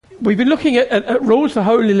we've been looking at rules for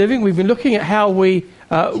holy living. We've been looking at how we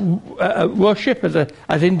worship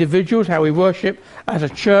as individuals, how we worship as a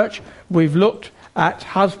church. We've looked at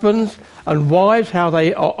husbands and wives, how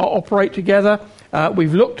they operate together.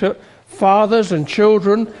 We've looked at fathers and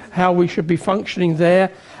children, how we should be functioning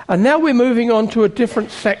there. And now we're moving on to a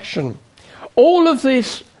different section. All of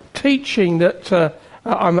this teaching that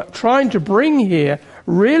I'm trying to bring here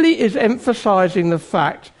really is emphasizing the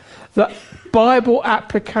fact that Bible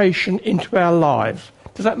application into our lives.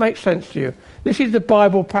 Does that make sense to you? This is the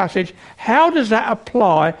Bible passage. How does that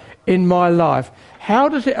apply in my life? How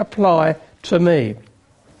does it apply to me?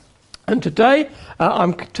 And today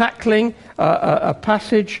I'm tackling a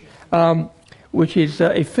passage which is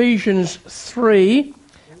Ephesians 3,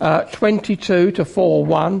 22 to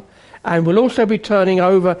 4:1. And we'll also be turning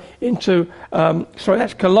over into,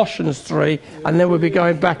 that's Colossians 3, and then we'll be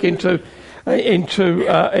going back into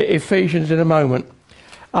Ephesians in a moment.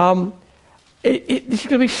 This is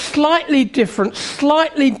going to be slightly different,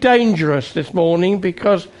 slightly dangerous this morning,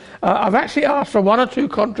 because I've actually asked for one or two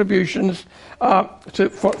contributions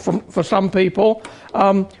for some people,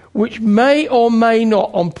 which may or may not,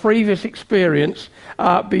 on previous experience,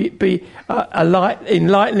 be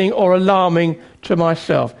enlightening or alarming to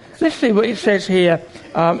myself. Let's see what it says here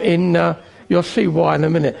you'll see why in a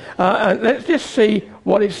minute. Let's just see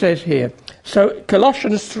what it says here. So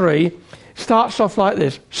Colossians 3 starts off like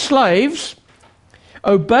this. Slaves,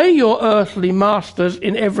 obey your earthly masters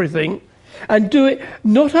in everything, and do it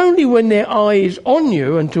not only when their eye is on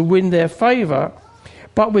you and to win their favour,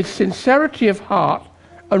 but with sincerity of heart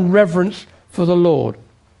and reverence for the Lord.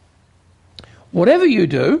 Whatever you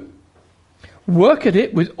do, work at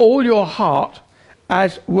it with all your heart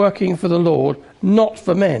as working for the Lord, not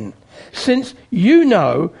for men, since you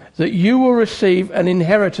know that you will receive an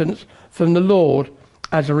inheritance from the Lord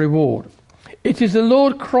as a reward. It is the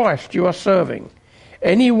Lord Christ you are serving.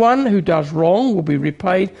 Anyone who does wrong will be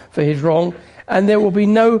repaid for his wrong, and there will be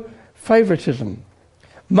no favoritism.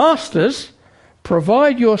 Masters,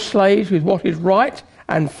 provide your slaves with what is right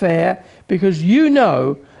and fair, because you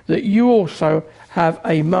know that you also have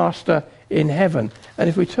a master in heaven. And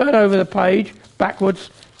if we turn over the page backwards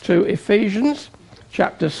to Ephesians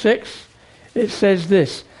chapter 6, it says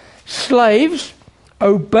this: Slaves,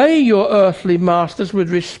 obey your earthly masters with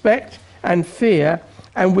respect and fear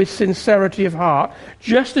and with sincerity of heart,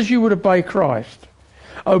 just as you would obey Christ.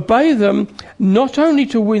 Obey them not only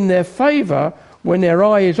to win their favour when their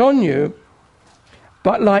eye is on you,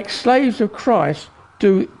 but like slaves of Christ,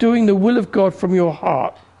 doing the will of God from your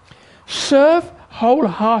heart. Serve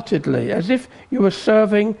wholeheartedly, as if you were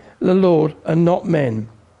serving the Lord and not men,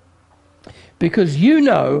 because you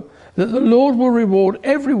know that the Lord will reward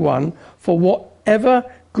everyone for whatever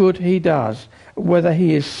good he does, whether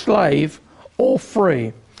he is slave or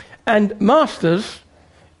free. And masters,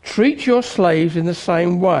 treat your slaves in the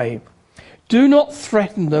same way. Do not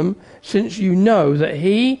threaten them, since you know that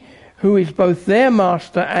he who is both their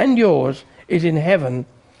master and yours is in heaven,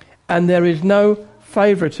 and there is no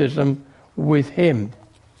favoritism with him.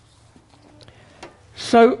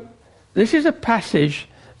 So this is a passage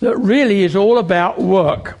that really is all about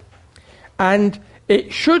work, and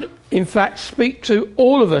it should in fact speak to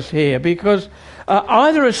all of us here, because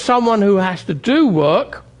either as someone who has to do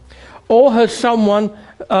work, or as someone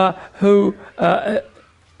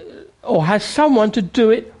or has someone to do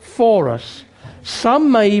it for us.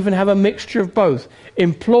 Some may even have a mixture of both,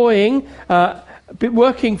 working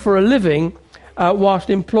for a living whilst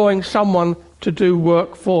employing someone to do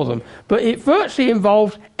work for them. But it virtually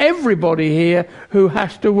involves everybody here who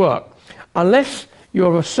has to work, unless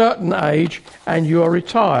you're a certain age and you are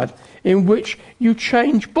retired, in which you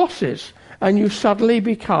change bosses and you suddenly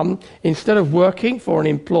become, instead of working for an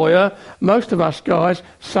employer, most of us guys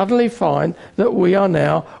suddenly find that we are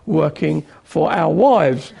now working for our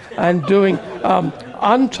wives and doing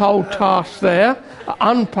untold tasks there,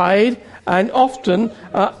 unpaid, and often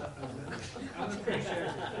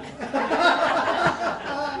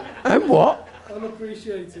and what?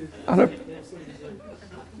 Unappreciated.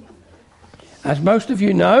 As most of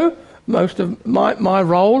you know, most of my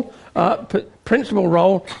role, principal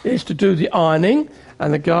role, is to do the ironing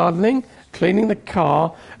and the gardening, cleaning the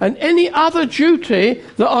car, and any other duty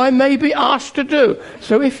that I may be asked to do.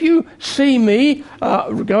 So if you see me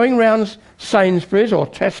going around Sainsbury's or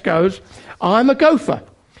Tesco's, I'm a gopher.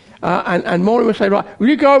 And Maureen will say, right, will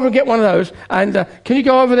you go over and get one of those? And can you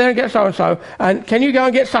go over there and get so-and-so? And can you go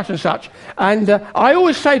and get such and such? And I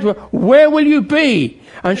always say to her, where will you be?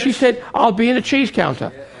 And she said, I'll be in a cheese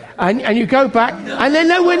counter. And you go back, and they're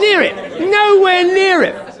nowhere near it. Nowhere near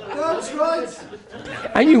it. That's right.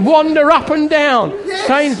 And you wander up and down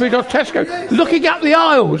Sainsbury's or Tesco, looking up the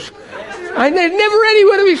aisles. And they're never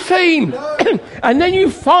anywhere to be seen. And then you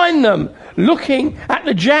find them looking at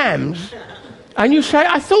the jams. And you say,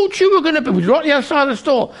 I thought you were going to be, right at the other side of the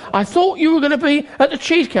store, I thought you were going to be at the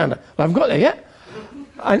cheese counter. Well, I haven't got there yet.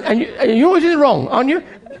 And you're always in the wrong, aren't you?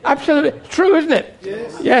 Absolutely. True, isn't it?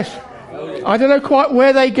 Yes. I don't know quite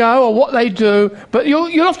where they go or what they do, but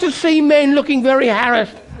you'll often see men looking very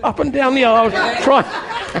harassed up and down the aisles.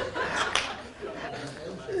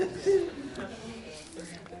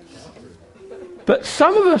 But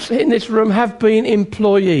some of us in this room have been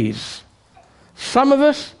employees. Some of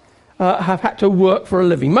us have had to work for a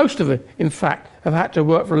living. Most of it, in fact, have had to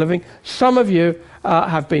work for a living. Some of you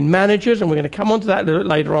have been managers, and we're going to come on to that a little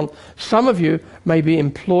later on. Some of you may be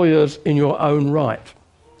employers in your own right.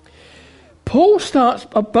 Paul starts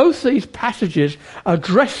both these passages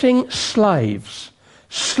addressing slaves.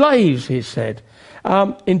 Slaves, he said.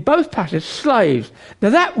 In both passages, slaves. Now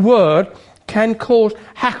that word can cause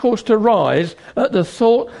hackles to rise at the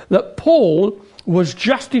thought that Paul was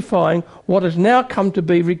justifying what has now come to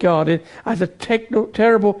be regarded as a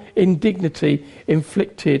terrible indignity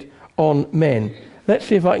inflicted on men. Let's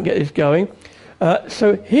see if I can get this going.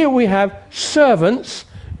 So here we have servants.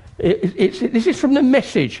 This is from the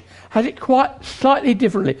Message. Has it quite slightly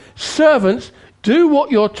differently. Servants, do what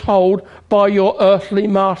you're told by your earthly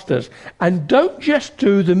masters, and don't just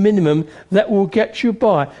do the minimum that will get you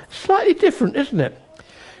by. Slightly different, isn't it?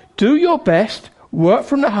 Do your best, work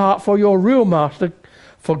from the heart for your real master,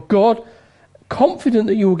 for God, confident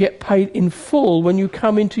that you will get paid in full when you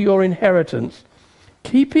come into your inheritance.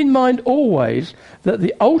 Keep in mind always that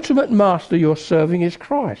the ultimate master you're serving is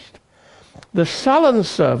Christ. The sullen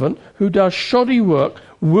servant who does shoddy work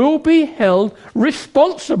will be held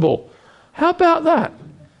responsible. How about that?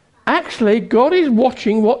 Actually, God is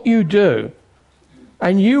watching what you do,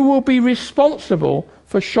 and you will be responsible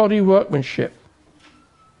for shoddy workmanship.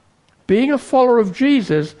 Being a follower of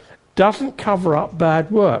Jesus doesn't cover up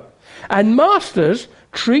bad work. And masters,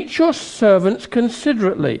 treat your servants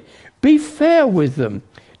considerately. Be fair with them.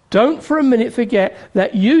 Don't for a minute forget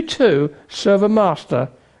that you too serve a master,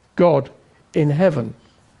 God in heaven.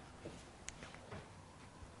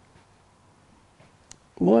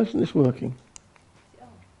 Why isn't this working?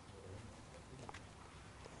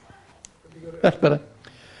 That's better.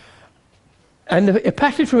 And a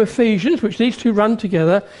passage from Ephesians, which these two run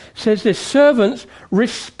together, says this: servants,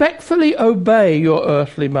 respectfully obey your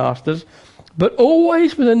earthly masters, but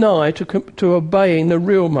always with an eye to obeying the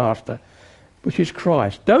real master, which is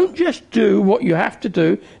Christ. Don't just do what you have to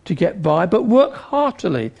do to get by, but work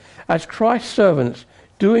heartily as Christ's servants,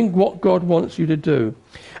 doing what God wants you to do.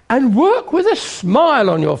 And work with a smile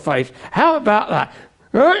on your face. How about that?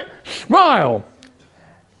 Right? Smile.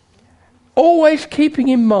 Always keeping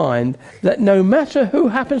in mind that no matter who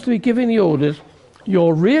happens to be giving the orders,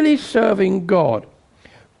 you're really serving God.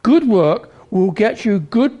 Good work will get you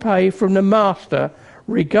good pay from the master,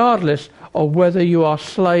 regardless of whether you are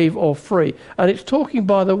slave or free. And it's talking,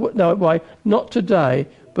 by the way, not today,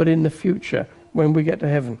 but in the future, when we get to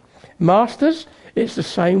heaven. Masters, it's the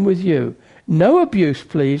same with you. No abuse,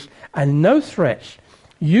 please, and no threats.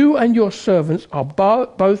 You and your servants are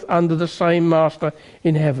both under the same master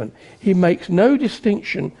in heaven. He makes no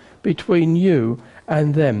distinction between you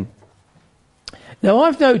and them. Now,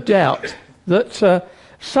 I've no doubt that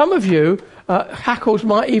some of you, hackles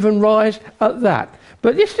might even rise at that.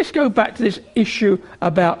 But let's just go back to this issue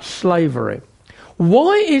about slavery.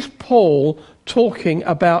 Why is Paul talking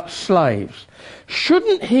about slaves?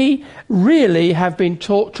 Shouldn't he really have been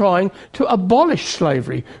trying to abolish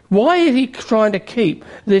slavery? Why is he trying to keep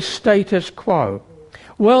this status quo?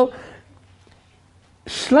 Well,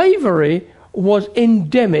 slavery was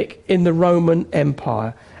endemic in the Roman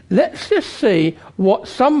Empire. Let's just see what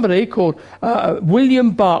somebody called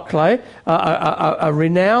William Barclay, a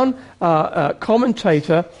renowned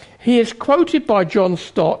commentator, he is quoted by John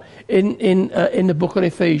Stott in the book of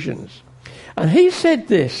Ephesians. And he said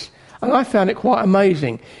this, and I found it quite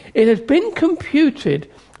amazing. It has been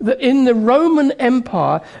computed that in the Roman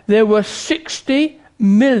Empire there were 60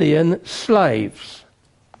 million slaves.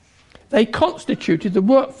 They constituted the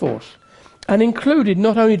workforce and included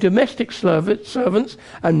not only domestic servants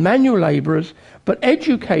and manual labourers, but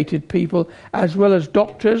educated people as well as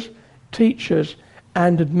doctors, teachers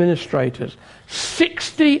and administrators.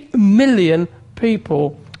 60 million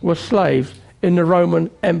people were slaves in the Roman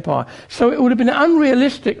Empire. So it would have been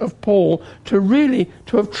unrealistic of Paul to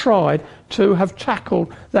have tried to have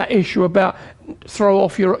tackled that issue about throw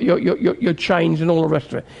off your chains and all the rest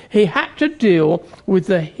of it. He had to deal with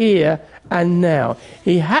the here and now.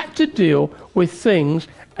 He had to deal with things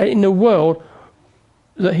in the world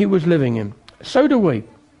that he was living in. So do we.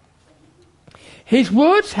 His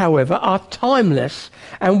words, however, are timeless,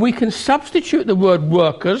 and we can substitute the word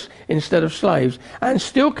workers instead of slaves and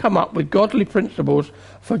still come up with godly principles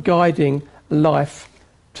for guiding life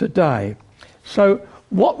today. So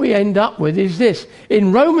what we end up with is this.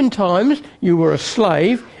 In Roman times, you were a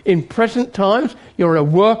slave. In present times, you're a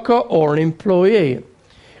worker or an employee.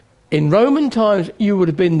 In Roman times, you would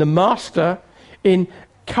have been the master. In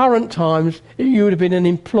current times, you would have been an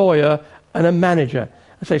employer and a manager.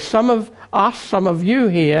 I say some of us, some of you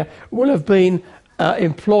here will have been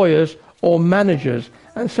employers or managers.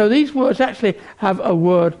 And so these words actually have a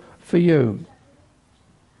word for you.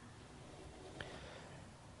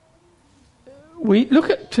 We look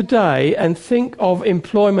at today and think of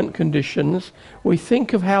employment conditions. We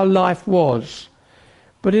think of how life was.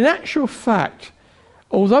 But in actual fact,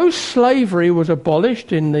 although slavery was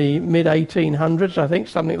abolished in the mid-1800s, I think,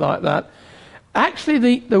 something like that,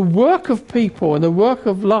 actually the work of people and the work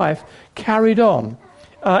of life carried on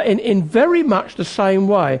in very much the same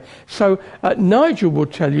way. So Nigel will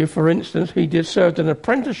tell you, for instance, he served an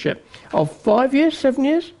apprenticeship of 5 years, 7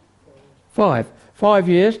 years? 5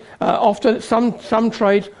 years. Often some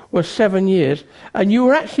trades were 7 years, and you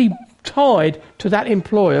were actually tied to that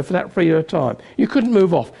employer for that period of time. You couldn't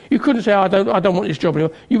move off. You couldn't say, I don't want this job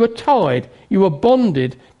anymore. You were tied. You were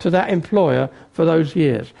bonded to that employer for those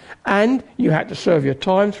years. And you had to serve your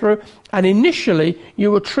time through. And initially,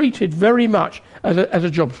 you were treated very much as a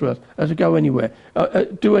job's worth, as a go anywhere,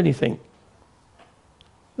 do anything.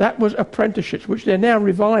 That was apprenticeships, which they're now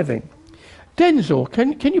reviving. Denzel,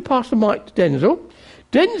 can you pass the mic to Denzel?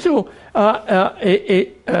 Denzel,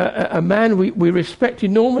 a man we respect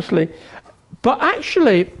enormously, but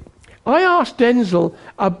actually I asked Denzel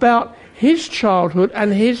about his childhood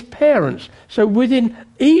and his parents, so within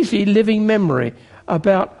easy living memory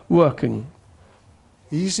about working.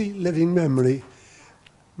 Easy living memory.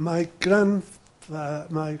 My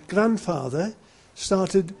grandfather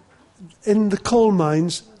started in the coal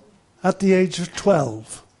mines at the age of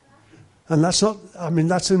 12. And that's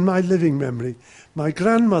in my living memory. My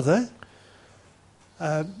grandmother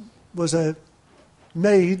was a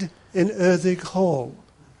maid in Erddig Hall,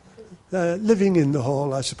 living in the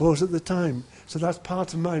hall, I suppose, at the time. So that's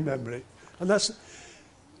part of my memory. And it's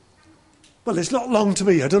not long to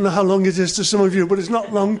me. I don't know how long it is to some of you, but it's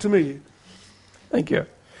not long to me. Thank you.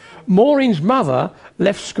 Maureen's mother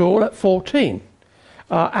left school at 14,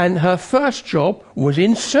 and her first job was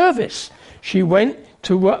in service. She went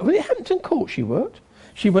to work. Was it Hampton Court she worked?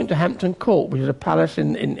 She went to Hampton Court, which is a palace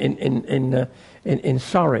in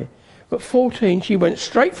Surrey. But 14, she went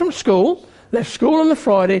straight from school, left school on the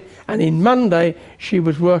Friday, and in Monday she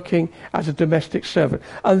was working as a domestic servant.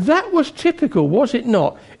 And that was typical, was it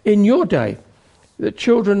not, in your day? The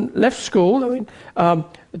children left school. I mean,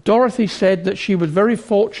 Dorothy said that she was very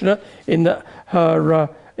fortunate in that her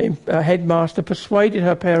headmaster persuaded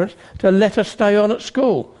her parents to let her stay on at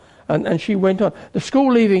school. And she went on. The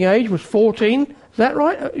school leaving age was 14. Is that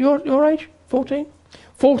right? Your age? 14?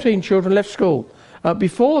 14 children left school.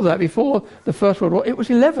 Before that, before the First World War, it was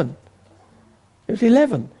 11. It was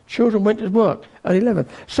 11. Children went to work at 11.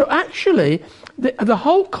 So actually, the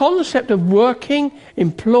whole concept of working,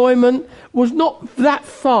 employment, was not that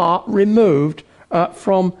far removed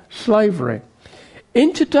from slavery.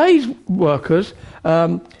 In today's workers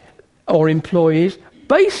or employees,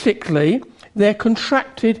 basically, they're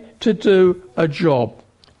contracted to do a job,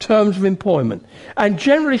 terms of employment. And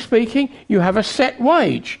generally speaking, you have a set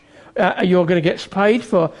wage. You're going to get paid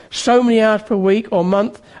for so many hours per week or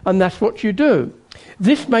month, and that's what you do.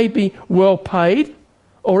 This may be well paid,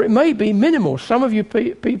 or it may be minimal. Some of you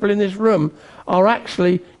people in this room are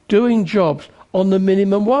actually doing jobs on the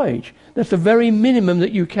minimum wage. That's the very minimum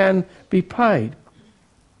that you can be paid.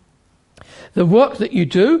 The work that you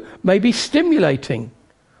do may be stimulating,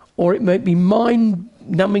 or it may be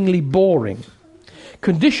mind-numbingly boring.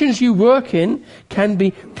 Conditions you work in can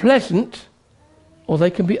be pleasant, or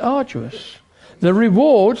they can be arduous. The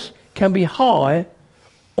rewards can be high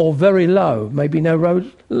or very low, maybe no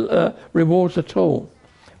rewards at all.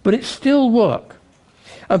 But it's still work.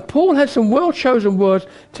 And Paul has some well-chosen words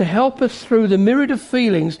to help us through the myriad of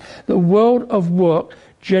feelings the world of work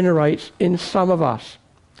generates in some of us.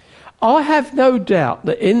 I have no doubt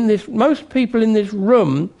that most people in this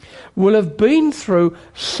room will have been through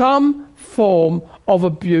some form of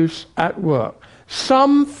abuse at work,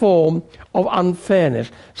 some form of unfairness,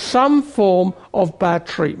 some form of bad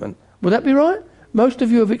treatment. Would that be right? Most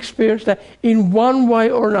of you have experienced that in one way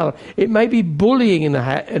or another. It may be bullying in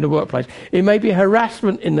the workplace. It may be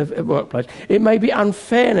harassment in the workplace. It may be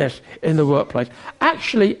unfairness in the workplace.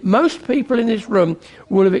 Actually, most people in this room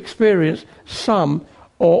will have experienced some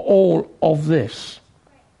or all of this.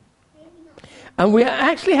 And we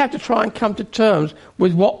actually have to try and come to terms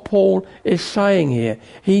with what Paul is saying here.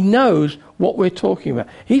 He knows what we're talking about.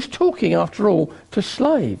 He's talking, after all, to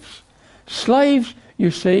slaves. Slaves, you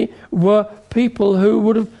see, were people who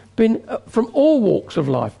would have been from all walks of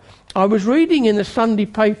life. I was reading in the Sunday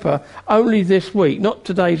paper only this week, not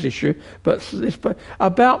today's issue, but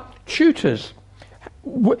about tutors.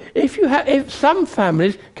 If some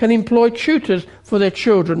families can employ tutors for their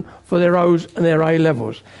children for their O's and their A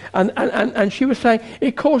levels, and she was saying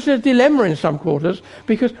it causes a dilemma in some quarters,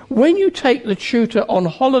 because when you take the tutor on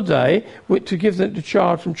holiday to give them the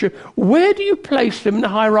charge from tutor, where do you place them in the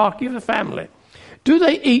hierarchy of the family? Do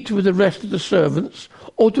they eat with the rest of the servants,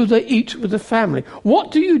 or do they eat with the family?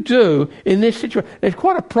 What do you do in this situation? It's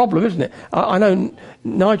quite a problem, isn't it? I know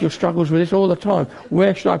Nigel struggles with this all the time.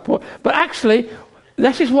 Where should I put? But actually,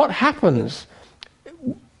 this is what happens.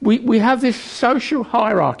 We have this social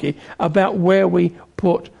hierarchy about where we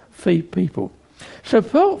put people. So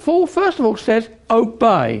Paul first of all says,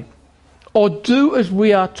 obey, or do as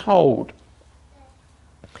we are told.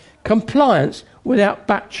 Compliance without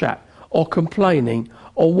backchat or complaining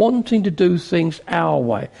or wanting to do things our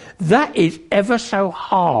way. That is ever so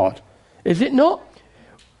hard, is it not?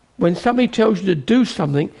 When somebody tells you to do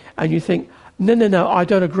something and you think, no, I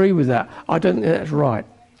don't agree with that. I don't think that's right.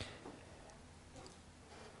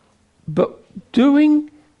 But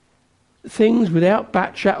doing things without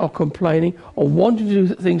backchat or complaining or wanting to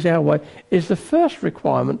do things our way is the first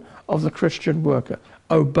requirement of the Christian worker.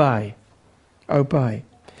 Obey. Obey.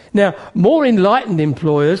 Now, more enlightened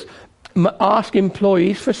employers ask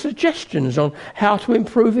employees for suggestions on how to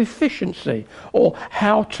improve efficiency or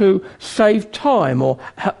how to save time or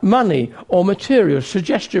money or materials,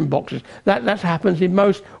 suggestion boxes. That happens in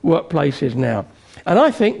most workplaces now. And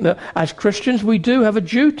I think that as Christians we do have a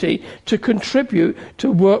duty to contribute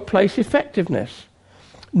to workplace effectiveness,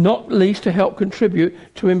 not least to help contribute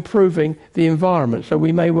to improving the environment. So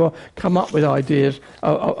we may well come up with ideas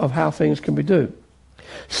of how things can be done.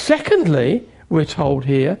 Secondly, we're told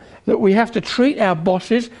here that we have to treat our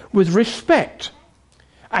bosses with respect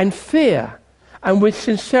and fear and with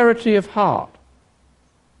sincerity of heart.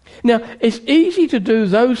 Now, it's easy to do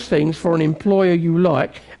those things for an employer you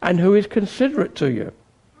like and who is considerate to you.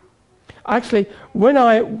 Actually, when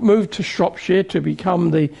I moved to Shropshire to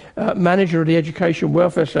become the manager of the Education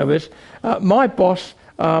Welfare Service, my boss,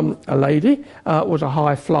 a lady, was a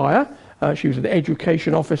high flyer. She was an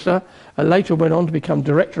education officer, later went on to become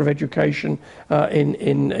director of education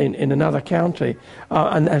in another county,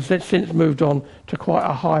 and has since moved on to quite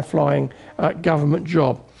a high-flying government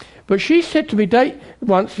job. But she said to me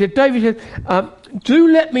once, David said,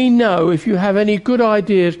 do let me know if you have any good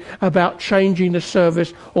ideas about changing the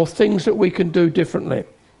service or things that we can do differently,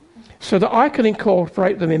 so that I can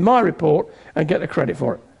incorporate them in my report and get the credit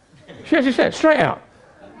for it. She actually said, straight out,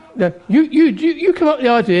 you come up with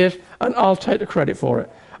the ideas and I'll take the credit for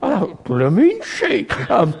it. And I thought, blooming she.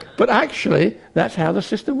 But actually, that's how the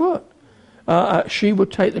system worked. She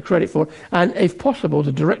would take the credit for it, and if possible,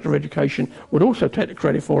 the director of education would also take the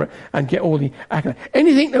credit for it and get all the accolades.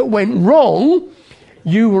 Anything that went wrong,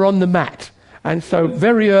 you were on the mat. And so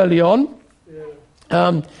very early on,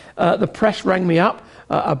 the press rang me up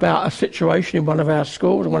about a situation in one of our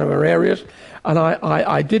schools, in one of our areas, and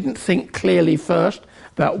I didn't think clearly first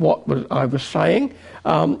about what I was saying,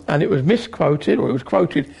 and it was misquoted, or it was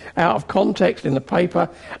quoted out of context in the paper,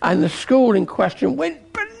 and the school in question went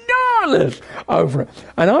bananas over it.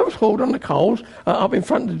 And I was hauled on the coals up in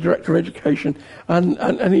front of the director of education,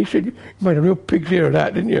 and he said, you made a real pig's ear of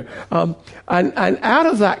that, didn't you? And out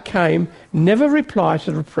of that came, never reply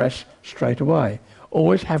to the press straight away.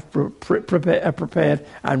 Always have a prepared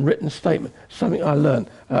and written statement, something I learned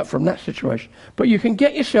from that situation. But you can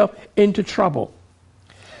get yourself into trouble.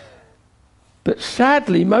 But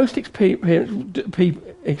sadly, most people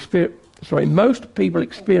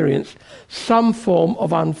experience some form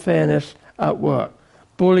of unfairness at work.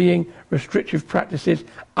 Bullying, restrictive practices,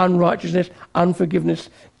 unrighteousness,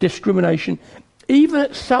 unforgiveness, discrimination, even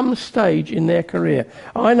at some stage in their career.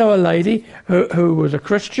 I know a lady who was a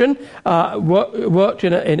Christian, worked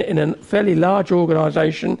in a fairly large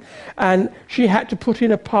organisation, and she had to put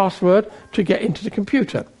in a password to get into the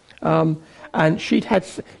computer. And she had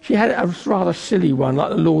a rather silly one, like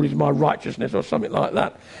the Lord is my righteousness or something like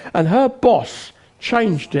that. And her boss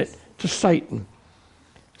changed it to Satan.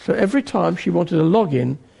 So every time she wanted to log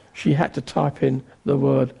in, she had to type in the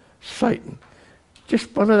word Satan.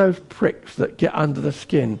 Just one of those pricks that get under the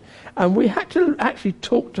skin. And we had to actually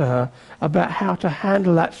talk to her about how to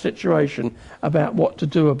handle that situation, about what to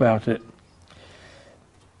do about it.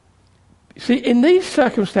 See, in these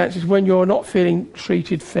circumstances, when you're not feeling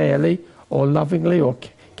treated fairly or lovingly or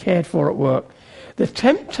cared for at work, the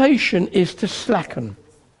temptation is to slacken.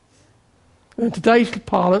 In today's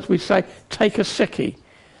parlance, we say, take a sickie,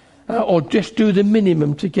 or just do the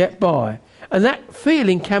minimum to get by. And that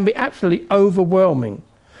feeling can be absolutely overwhelming.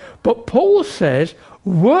 But Paul says,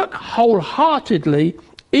 work wholeheartedly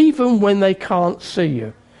even when they can't see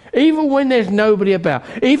you. Even when there's nobody about.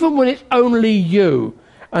 Even when it's only you.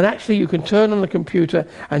 And actually you can turn on the computer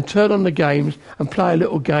and turn on the games and play a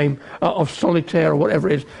little game of solitaire or whatever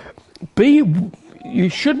it is. You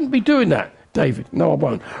shouldn't be doing that, David. No, I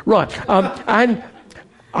won't. Right. And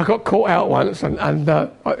I got caught out once and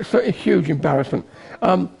it's a huge embarrassment.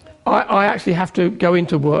 I actually have to go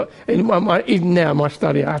into work, even now in my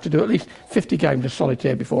study, I have to do at least 50 games of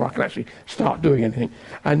solitaire before I can actually start doing anything.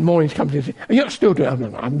 And mornings comes in and says, are you not still doing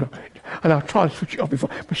it? I'm not. And I'll try and switch it off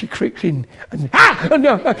before, but she creeps in and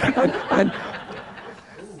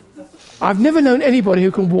I've never known anybody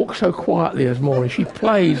who can walk so quietly as Maureen. She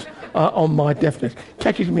plays on my deafness,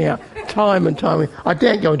 catches me out time and time. I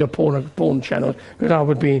daren't go into porn channels because I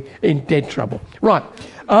would be in dead trouble. Right.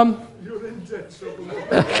 You're in dead trouble.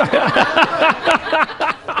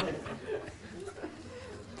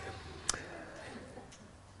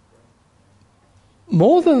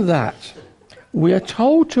 More than that, we are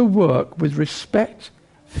told to work with respect,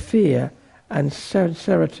 fear, and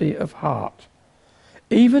sincerity of heart,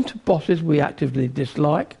 even to bosses we actively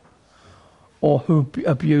dislike or who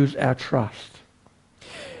abuse our trust.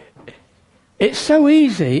 It's so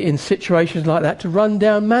easy in situations like that to run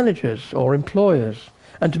down managers or employers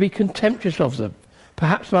and to be contemptuous of them,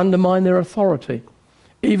 perhaps to undermine their authority,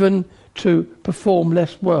 even to perform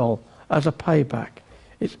less well as a payback.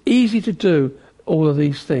 It's easy to do all of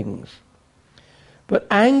these things. But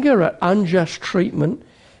anger at unjust treatment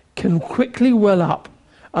can quickly well up,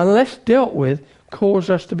 unless dealt with, cause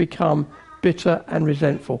us to become bitter and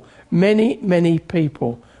resentful. Many, many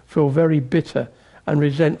people feel very bitter and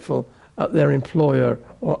resentful at their employer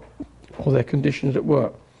or their conditions at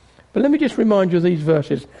work. But let me just remind you of these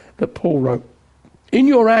verses that Paul wrote. In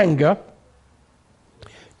your anger,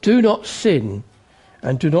 do not sin,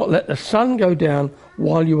 and do not let the sun go down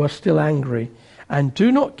while you are still angry, and do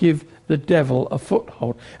not give the devil a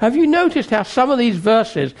foothold. Have you noticed how some of these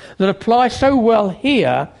verses that apply so well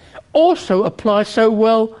here also apply so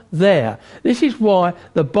well there? This is why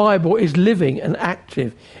the Bible is living and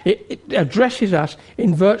active. It addresses us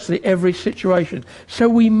in virtually every situation. So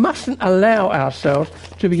we mustn't allow ourselves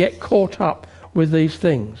to get caught up with these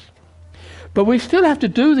things. But we still have to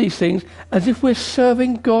do these things as if we're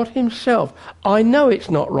serving God himself. I know it's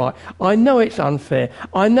not right. I know it's unfair.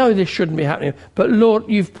 I know this shouldn't be happening. But Lord,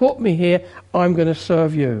 you've put me here. I'm going to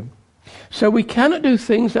serve you. So we cannot do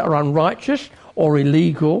things that are unrighteous or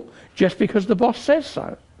illegal just because the boss says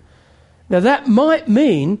so. Now that might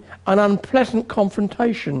mean an unpleasant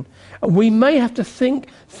confrontation. And we may have to think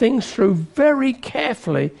things through very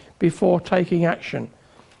carefully before taking action.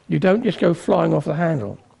 You don't just go flying off the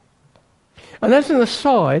handle. And as an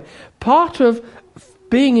aside, part of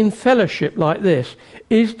being in fellowship like this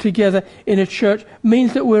is together in a church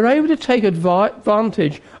means that we're able to take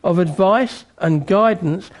advantage of advice and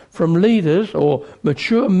guidance from leaders or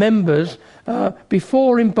mature members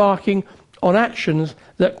before embarking on actions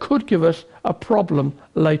that could give us a problem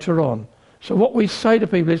later on. So what we say to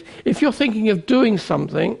people is, if you're thinking of doing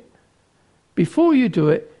something, before you do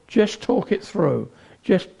it, just talk it through.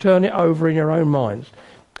 Just turn it over in your own minds.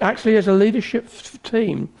 Actually, as a leadership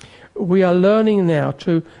team, we are learning now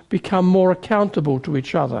to become more accountable to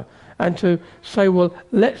each other and to say, well,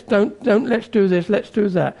 let's do this, let's do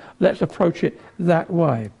that, let's approach it that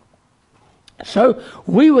way. So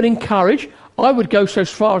we would encourage, I would go so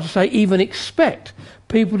far as to say even expect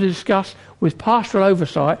people to discuss with pastoral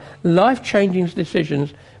oversight life-changing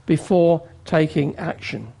decisions before taking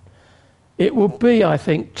action. It would be, I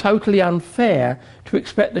think, totally unfair to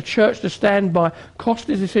expect the church to stand by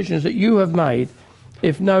costly decisions that you have made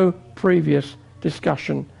if no previous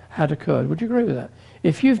discussion had occurred. Would you agree with that?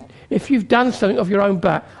 If you've done something off your own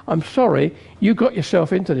back, I'm sorry, you got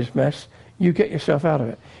yourself into this mess, you get yourself out of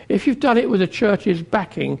it. If you've done it with the church's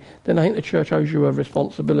backing, then I think the church owes you a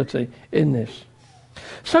responsibility in this.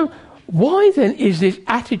 So why then is this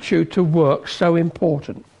attitude to work so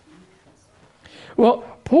important? Well,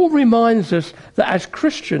 Paul reminds us that as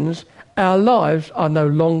Christians, our lives are no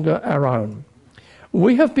longer our own.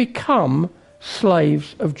 We have become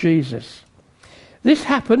slaves of Jesus. This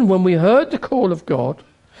happened when we heard the call of God,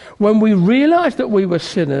 when we realized that we were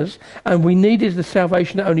sinners and we needed the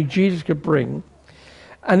salvation that only Jesus could bring,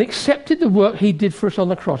 and accepted the work he did for us on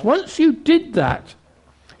the cross. Once you did that,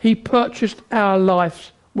 he purchased our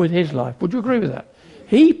lives with his life. Would you agree with that?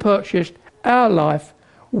 He purchased our life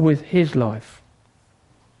with his life.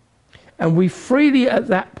 And we freely at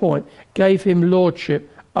that point gave him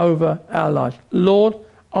lordship over our lives. Lord,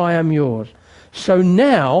 I am yours. So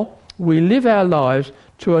now we live our lives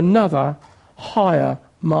to another higher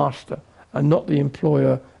master and not the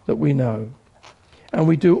employer that we know. And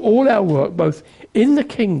we do all our work both in the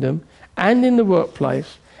kingdom and in the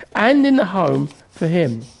workplace and in the home for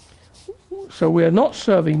him. So we are not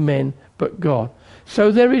serving men but God.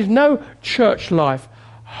 So there is no church life,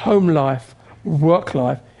 home life, work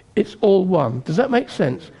life. It's all one. Does that make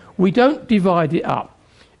sense? We don't divide it up.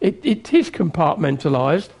 It is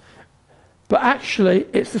compartmentalized, but actually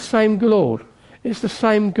it's the same Lord. It's the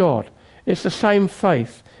same God. It's the same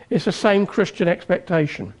faith. It's the same Christian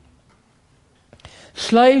expectation.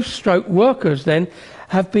 Slaves / workers then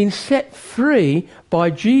have been set free by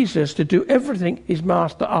Jesus to do everything his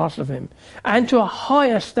master asks of him, and to a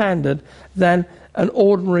higher standard than an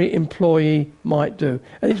ordinary employee might do.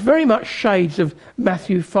 And it's very much shades of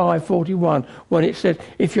Matthew 5:41, when it says,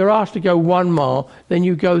 if you're asked to go 1 mile, then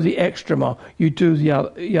you go the extra mile. You do the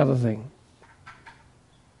other thing.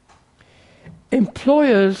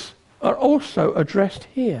 Employers are also addressed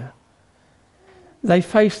here. They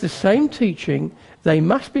face the same teaching. They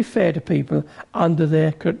must be fair to people under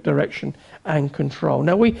their direction and control.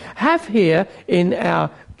 Now, we have here in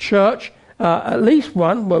our church at least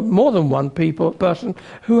one, well, more than one person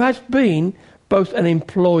who has been both an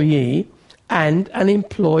employee and an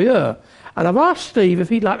employer. And I've asked Steve if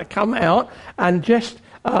he'd like to come out and just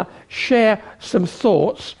share some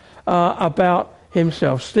thoughts about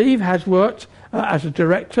himself. Steve has worked as a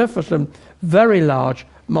director for some very large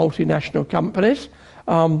multinational companies.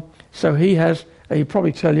 So he has, he'll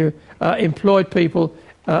probably tell you, employed people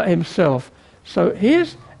himself. So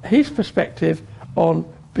here's his perspective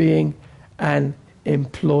on being an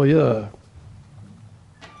employer.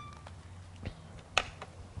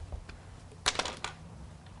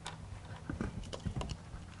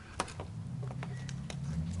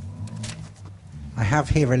 I have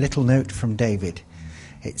here a little note from David.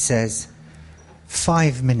 It says,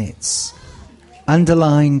 5 minutes,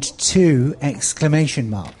 underlined 2 exclamation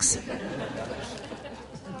marks.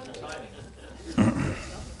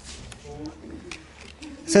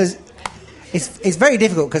 So it's very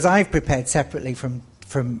difficult because I've prepared separately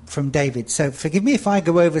from David. So forgive me if I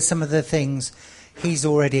go over some of the things he's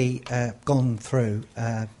already gone through.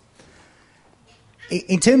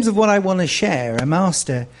 In terms of what I want to share, a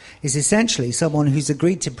master is essentially someone who's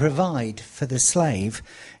agreed to provide for the slave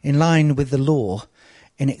in line with the law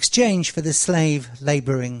in exchange for the slave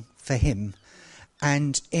labouring for him.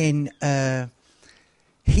 And in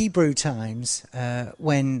Hebrew times,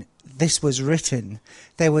 when this was written,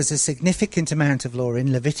 there was a significant amount of law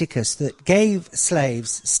in Leviticus that gave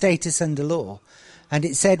slaves status under law, and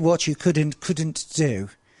it said what you could and couldn't do.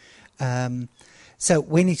 So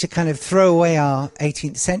we need to kind of throw away our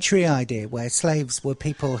 18th century idea where slaves were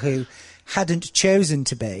people who hadn't chosen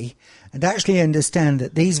to be, and actually understand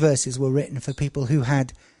that these verses were written for people who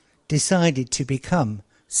had decided to become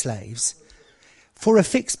slaves for a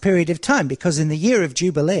fixed period of time, because in the year of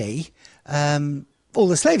Jubilee, all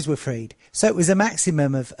the slaves were freed. So it was a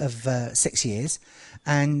maximum of 6 years.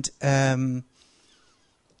 And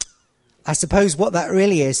I suppose what that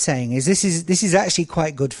really is saying is this is actually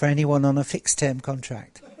quite good for anyone on a fixed term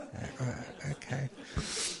contract. Okay.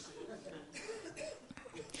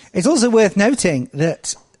 It's also worth noting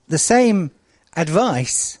that the same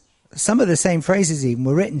advice, some of the same phrases even,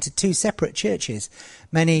 were written to 2 separate churches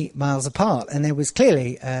many miles apart, and there was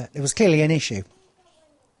clearly an issue.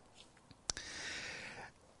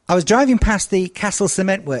 I was driving past the Castle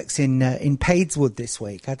Cement Works in Padeswood this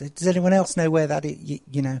week. Does anyone else know where that is?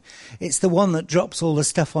 You know, it's the one that drops all the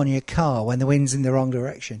stuff on your car when the wind's in the wrong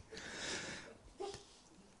direction.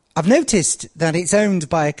 I've noticed that it's owned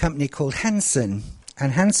by a company called Hansen,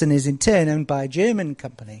 and Hansen is in turn owned by a German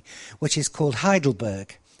company, which is called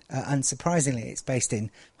Heidelberg. Unsurprisingly, it's based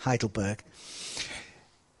in Heidelberg.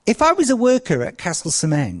 If I was a worker at Castle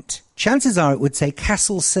Cement, chances are it would say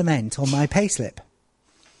Castle Cement on my payslip.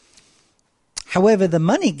 However, the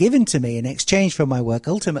money given to me in exchange for my work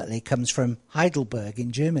ultimately comes from Heidelberg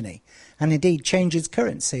in Germany, and indeed changes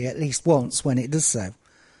currency at least once when it does so.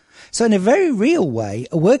 So in a very real way,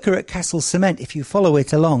 a worker at Castle Cement, if you follow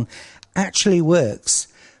it along, actually works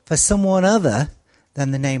for someone other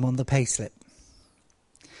than the name on the payslip.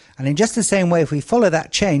 And in just the same way, if we follow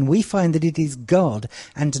that chain, we find that it is God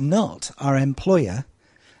and not our employer,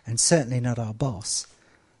 and certainly not our boss,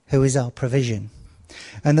 who is our provision.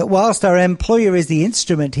 And that whilst our employer is the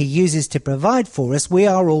instrument he uses to provide for us, we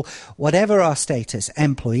are all, whatever our status,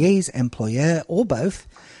 employees, employer, or both,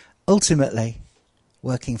 ultimately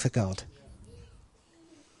working for God.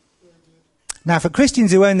 Now, for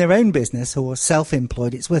Christians who own their own business or are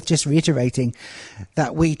self-employed, it's worth just reiterating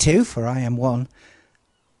that we too, for I am one,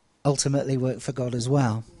 ultimately work for God as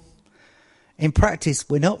well. In practice,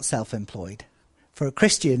 we're not self-employed. For a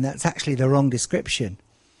Christian, that's actually the wrong description.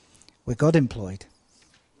 We're God-employed.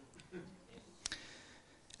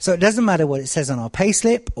 So it doesn't matter what it says on our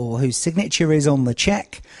payslip or whose signature is on the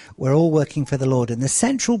check, we're all working for the Lord. And the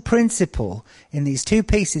central principle in these two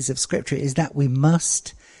pieces of Scripture is that we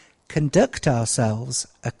must conduct ourselves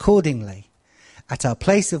accordingly at our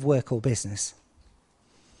place of work or business.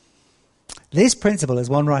 This principle, as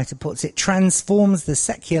one writer puts it, transforms the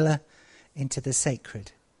secular into the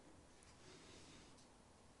sacred.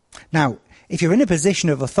 Now, if you're in a position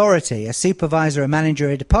of authority, a supervisor, a manager,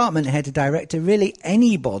 a department head, a director, really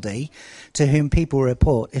anybody to whom people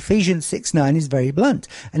report, Ephesians 6:9 is very blunt.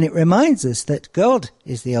 And it reminds us that God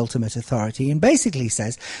is the ultimate authority and basically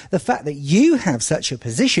says the fact that you have such a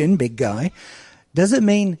position, big guy, doesn't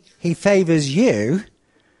mean he favours you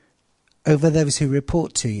over those who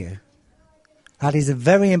report to you. That is a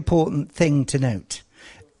very important thing to note.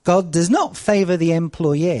 God does not favour the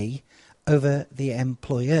employee over the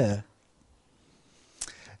employer.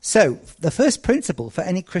 So, the first principle for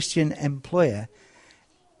any Christian employer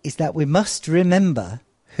is that we must remember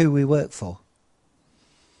who we work for.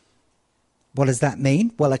 What does that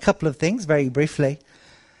mean? Well, a couple of things, very briefly.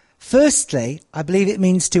 Firstly, I believe it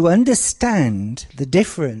means to understand the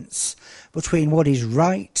difference between what is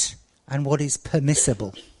right and what is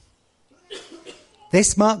permissible.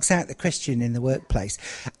 This marks out the Christian in the workplace.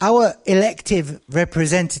 Our elective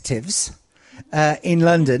representatives in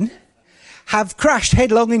London have crashed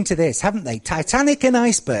headlong into this, haven't they? Titanic and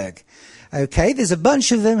iceberg. Okay, there's a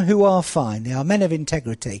bunch of them who are fine. They are men of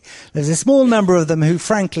integrity. There's a small number of them who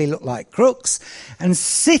frankly look like crooks. And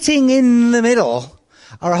sitting in the middle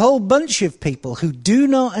are a whole bunch of people who do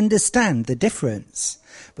not understand the difference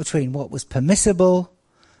between what was permissible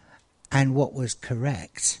and what was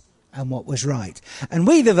correct and what was right. And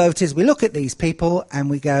we, the voters, we look at these people and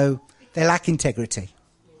we go, they lack integrity.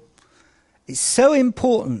 It's so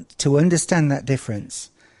important to understand that difference.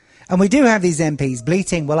 And we do have these MPs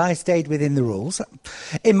bleating, well, I stayed within the rules.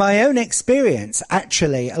 In my own experience,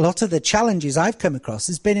 actually, a lot of the challenges I've come across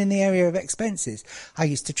has been in the area of expenses. I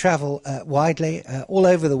used to travel widely all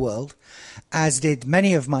over the world, as did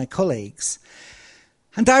many of my colleagues.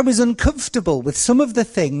 And I was uncomfortable with some of the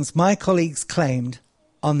things my colleagues claimed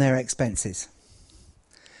on their expenses.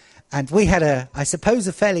 And we had I suppose,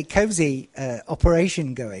 a fairly cosy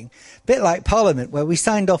operation going, a bit like Parliament, where we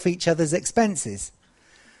signed off each other's expenses.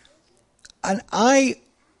 And I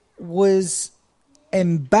was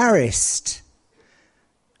embarrassed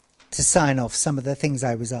to sign off some of the things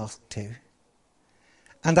I was asked to.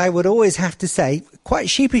 And I would always have to say, quite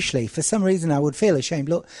sheepishly, for some reason I would feel ashamed,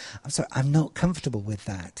 look, I'm sorry, I'm not comfortable with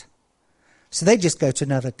that. So they'd just go to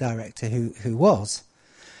another director who was.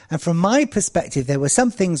 And from my perspective, there were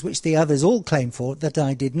some things which the others all claimed for that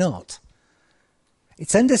I did not.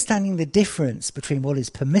 It's understanding the difference between what is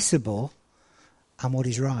permissible and what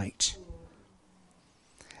is right.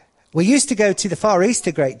 We used to go to the Far East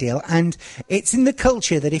a great deal, and it's in the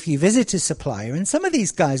culture that if you visit a supplier, and some of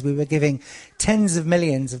these guys we were giving tens of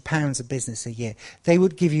millions of pounds of business a year, they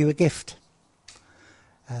would give you a gift.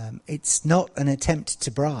 It's not an attempt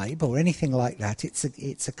to bribe or anything like that.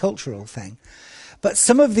 It's a cultural thing. But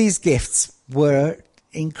some of these gifts were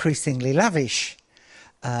increasingly lavish.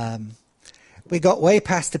 We got way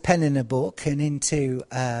past a pen and a book and into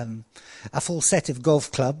a full set of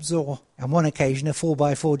golf clubs or, on one occasion, a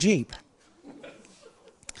 4x4 Jeep.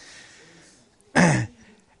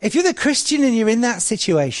 If you're the Christian and you're in that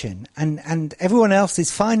situation and everyone else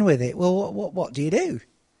is fine with it, well, what do you do?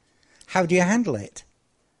 How do you handle it?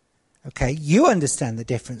 Okay, you understand the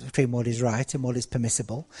difference between what is right and what is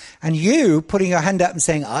permissible. And you putting your hand up and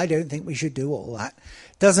saying, I don't think we should do all that,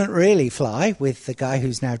 doesn't really fly with the guy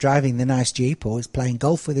who's now driving the nice Jeep or is playing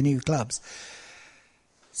golf with the new clubs.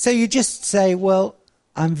 So you just say, well,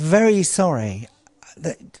 I'm very sorry.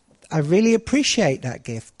 I really appreciate that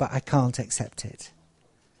gift, but I can't accept it.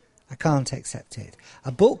 I can't accept it.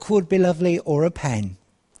 A book would be lovely, or a pen.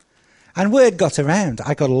 And word got around.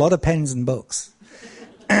 I got a lot of pens and books.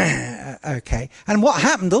 Okay. And what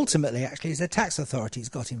happened ultimately, actually, is the tax authorities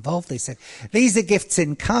got involved. They said, these are gifts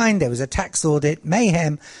in kind. There was a tax audit,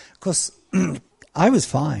 mayhem. Of course, I was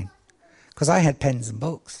fine because I had pens and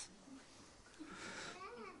books.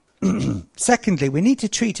 Secondly, we need to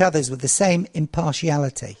treat others with the same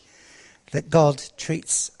impartiality that God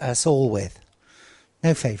treats us all with.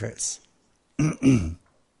 No favourites.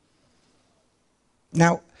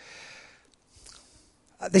 Now,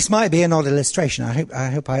 this might be an odd illustration.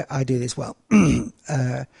 I hope I do this well.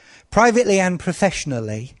 Privately and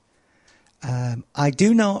professionally, I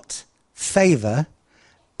do not favour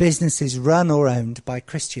businesses run or owned by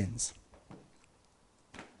Christians.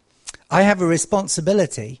 I have a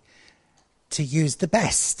responsibility to use the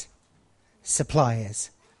best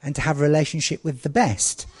suppliers and to have a relationship with the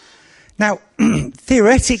best. Now,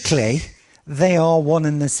 theoretically, they are one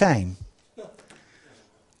and the same.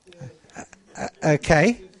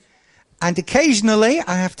 Okay. And occasionally,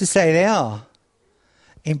 I have to say they are.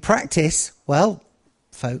 In practice, well,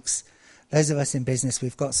 folks, those of us in business,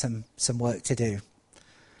 we've got some work to do.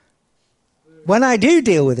 When I do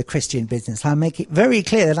deal with a Christian business, I make it very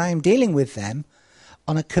clear that I am dealing with them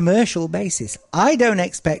on a commercial basis. I don't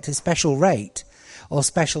expect a special rate or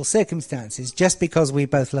special circumstances just because we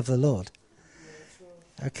both love the Lord.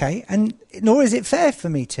 Okay? And nor is it fair for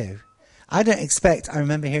me to. I don't expect, I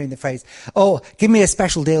remember hearing the phrase, oh, give me a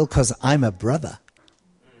special deal because I'm a brother.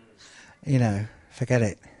 You know, forget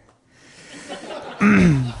it.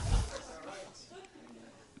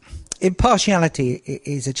 Impartiality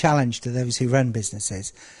is a challenge to those who run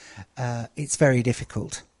businesses. It's very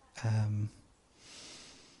difficult.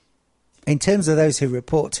 In terms of those who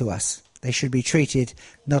report to us, they should be treated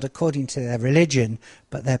not according to their religion,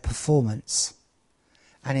 but their performance.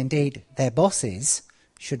 And indeed, their bosses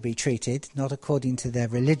should be treated not according to their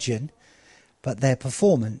religion, but their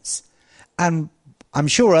performance. And I'm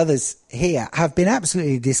sure others here have been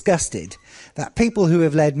absolutely disgusted that people who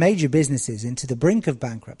have led major businesses into the brink of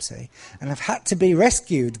bankruptcy and have had to be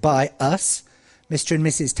rescued by us, Mr. and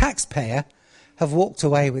Mrs. Taxpayer, have walked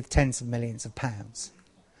away with tens of millions of pounds.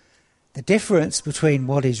 The difference between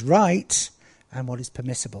what is right and what is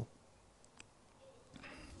permissible.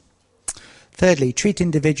 Thirdly, treat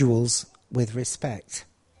individuals with respect.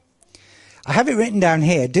 I have it written down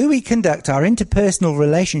here. Do we conduct our interpersonal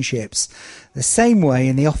relationships the same way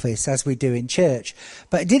in the office as we do in church?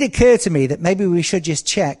 But it did occur to me that maybe we should just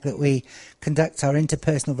check that we conduct our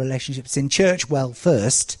interpersonal relationships in church well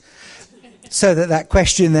first, so that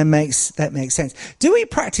question then makes sense. Do we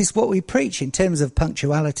practice what we preach in terms of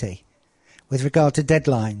punctuality with regard to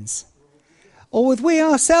deadlines? Or with we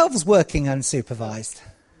ourselves working unsupervised?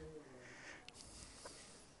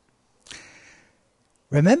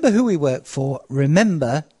 Remember who we work for.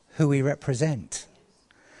 Remember who we represent.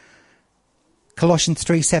 Colossians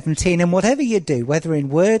 3:17, and whatever you do, whether in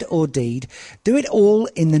word or deed, do it all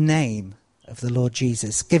in the name of the Lord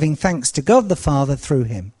Jesus, giving thanks to God the Father through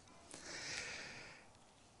him.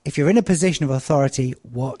 If you're in a position of authority,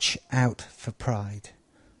 watch out for pride.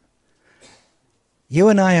 You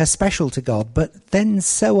and I are special to God, but then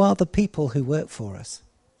so are the people who work for us.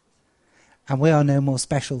 And we are no more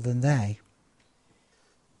special than they.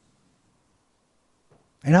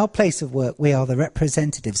 In our place of work, we are the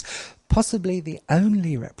representatives, possibly the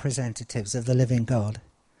only representatives of the living God.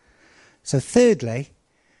 So thirdly,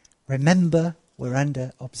 remember we're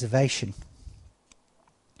under observation.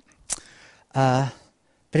 Bit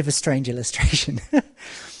of a strange illustration.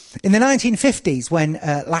 In the 1950s, when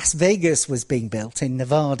Las Vegas was being built in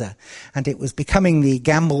Nevada, and it was becoming the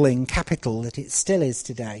gambling capital that it still is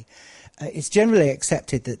today, it's generally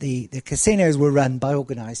accepted that the casinos were run by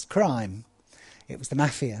organised crime. It was the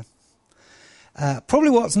mafia. Probably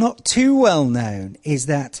what's not too well known is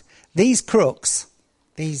that these crooks,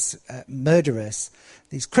 these murderers,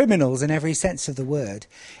 these criminals in every sense of the word,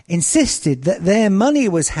 insisted that their money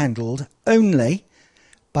was handled only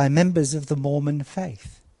by members of the Mormon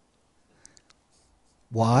faith.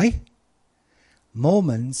 Why?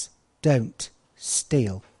 Mormons don't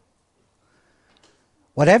steal.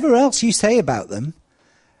 Whatever else you say about them,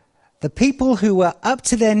 the people who were up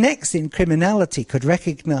to their necks in criminality could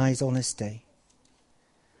recognise honesty.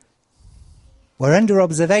 We're under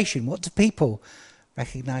observation. What do people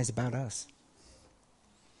recognise about us?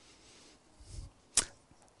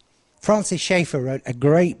 Francis Schaeffer wrote a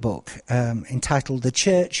great book entitled The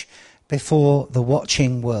Church Before the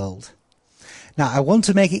Watching World. Now, I want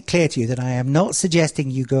to make it clear to you that I am not suggesting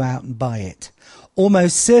you go out and buy it.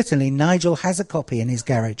 Almost certainly Nigel has a copy in his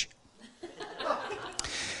garage.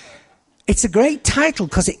 It's a great title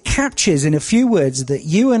because it captures in a few words that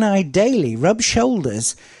you and I daily rub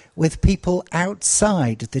shoulders with people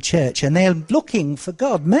outside the church, and they're looking for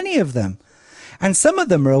God, many of them. And some of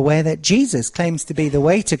them are aware that Jesus claims to be the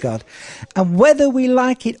way to God. And whether we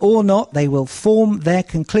like it or not, they will form their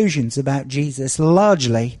conclusions about Jesus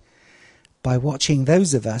largely by watching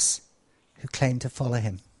those of us who claim to follow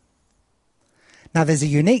him. Now, there's a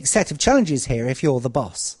unique set of challenges here if you're the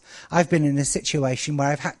boss. I've been in a situation where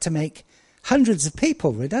I've had to make hundreds of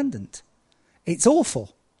people redundant. It's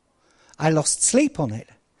awful. I lost sleep on it.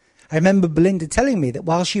 I remember Belinda telling me that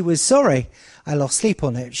while she was sorry I lost sleep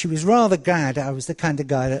on it, she was rather glad I was the kind of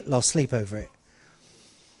guy that lost sleep over it.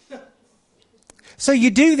 So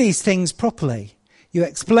you do these things properly. You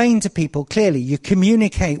explain to people clearly. You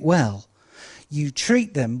communicate well. You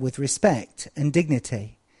treat them with respect and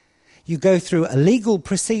dignity. You go through a legal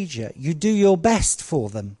procedure. You do your best for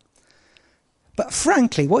them. But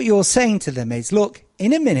frankly, what you're saying to them is, look,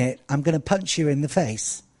 in a minute, I'm going to punch you in the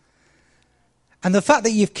face. And the fact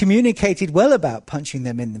that you've communicated well about punching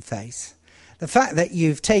them in the face, the fact that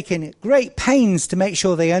you've taken great pains to make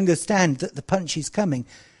sure they understand that the punch is coming,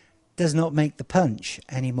 does not make the punch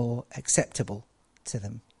any more acceptable to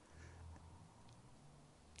them.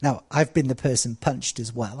 Now, I've been the person punched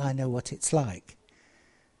as well. I know what it's like.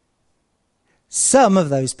 Some of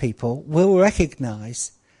those people will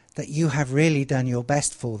recognise that you have really done your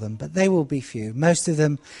best for them, but they will be few. Most of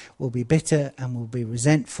them will be bitter and will be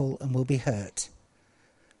resentful and will be hurt.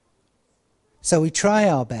 So we try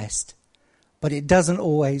our best, but it doesn't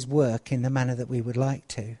always work in the manner that we would like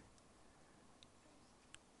to.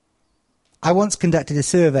 I once conducted a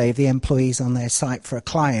survey of the employees on their site for a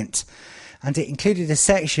client, and it included a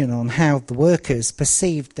section on how the workers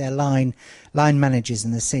perceived their line managers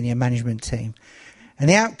and the senior management team. And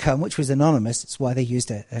the outcome, which was anonymous, that's why they used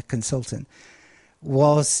a consultant,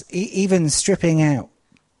 was even stripping out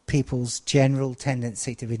people's general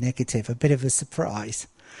tendency to be negative, a bit of a surprise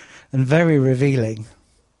and very revealing.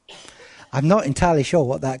 I'm not entirely sure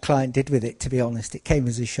what that client did with it, to be honest. It came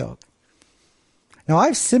as a shock. Now,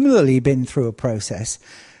 I've similarly been through a process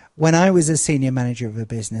when I was a senior manager of a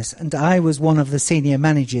business, and I was one of the senior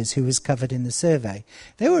managers who was covered in the survey.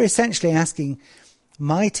 They were essentially asking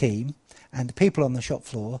my team and the people on the shop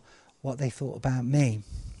floor what they thought about me.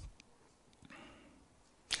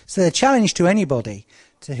 So the challenge to anybody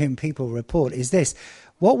to whom people report is this: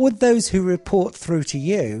 what would those who report through to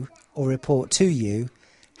you or report to you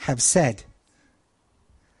have said?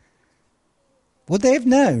 Would they have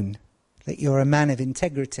known that you're a man of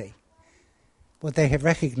integrity? Would they have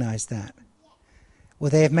recognised that?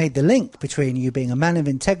 Would they have made the link between you being a man of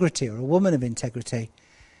integrity or a woman of integrity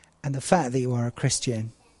and the fact that you are a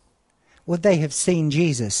Christian? Would they have seen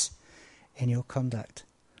Jesus in your conduct?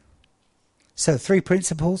 So 3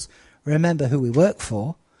 principles. Remember who we work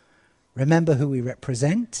for. Remember who we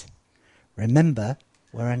represent. Remember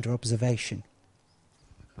we're under observation.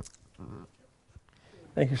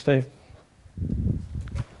 Thank you, Steve.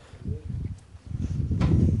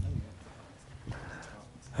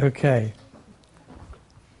 Okay.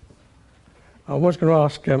 I was going to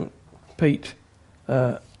ask Pete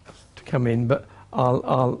to come in, but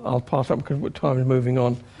I'll pass up because time is moving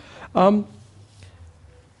on.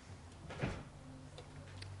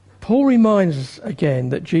 Paul reminds us again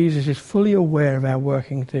that Jesus is fully aware of our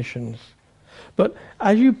working conditions. But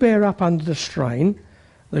as you bear up under the strain,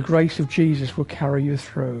 the grace of Jesus will carry you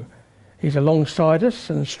through. He's alongside us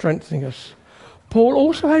and strengthening us. Paul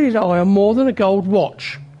also had his eye on more than a gold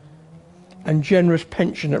watch and generous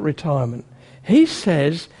pension at retirement. He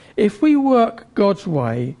says, if we work God's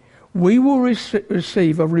way, we will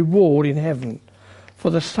receive a reward in heaven. For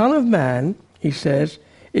the Son of Man, he says,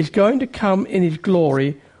 is going to come in his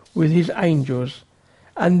glory with his angels,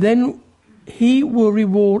 and then he will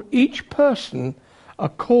reward each person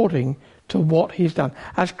according to what he's done.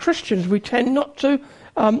 As Christians, we tend not to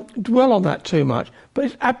dwell on that too much, but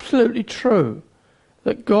it's absolutely true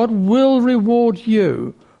that God will reward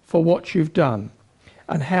you for what you've done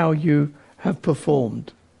and how you have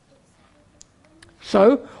performed.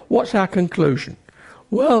 So, what's our conclusion?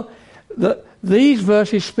 Well, that these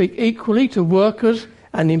verses speak equally to workers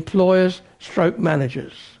and employers /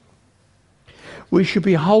 managers. We should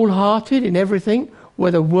be wholehearted in everything,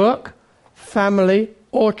 whether work, family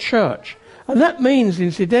or church. And that means,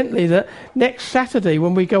 incidentally, that next Saturday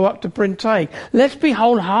when we go up to Brentay, let's be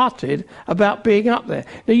wholehearted about being up there.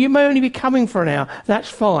 Now, you may only be coming for an hour. That's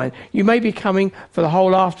fine. You may be coming for the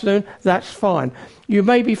whole afternoon. That's fine. You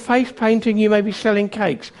may be face painting. You may be selling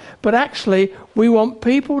cakes. But actually, we want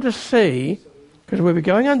people to see, because we'll be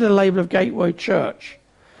going under the label of Gateway Church,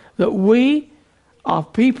 that we are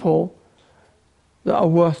people that are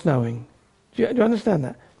worth knowing. Do you understand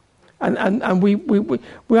that? And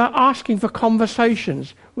we are asking for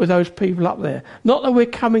conversations with those people up there. Not that we're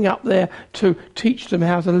coming up there to teach them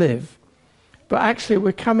how to live, but actually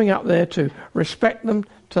we're coming up there to respect them,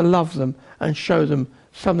 to love them, and show them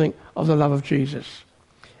something of the love of Jesus.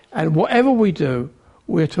 And whatever we do,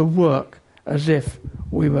 we're to work as if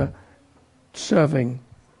we were serving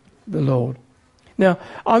the Lord. Now,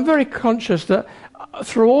 I'm very conscious that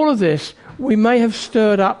through all of this, we may have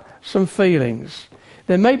stirred up some feelings.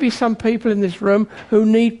 There may be some people in this room who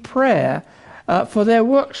need prayer for their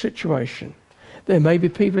work situation. There may be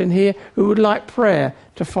people in here who would like prayer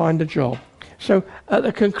to find a job. So at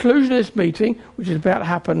the conclusion of this meeting, which is about to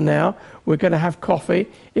happen now, we're going to have coffee.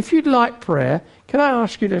 If you'd like prayer, can I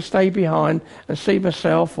ask you to stay behind and see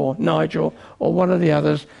myself or Nigel or one of the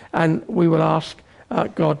others, and we will ask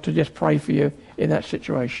God to just pray for you in that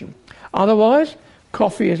situation. Otherwise,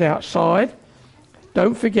 coffee is outside.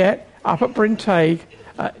 Don't forget, up at Bryn Teg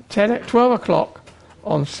at 12 o'clock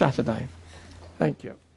on Saturday. Thank you.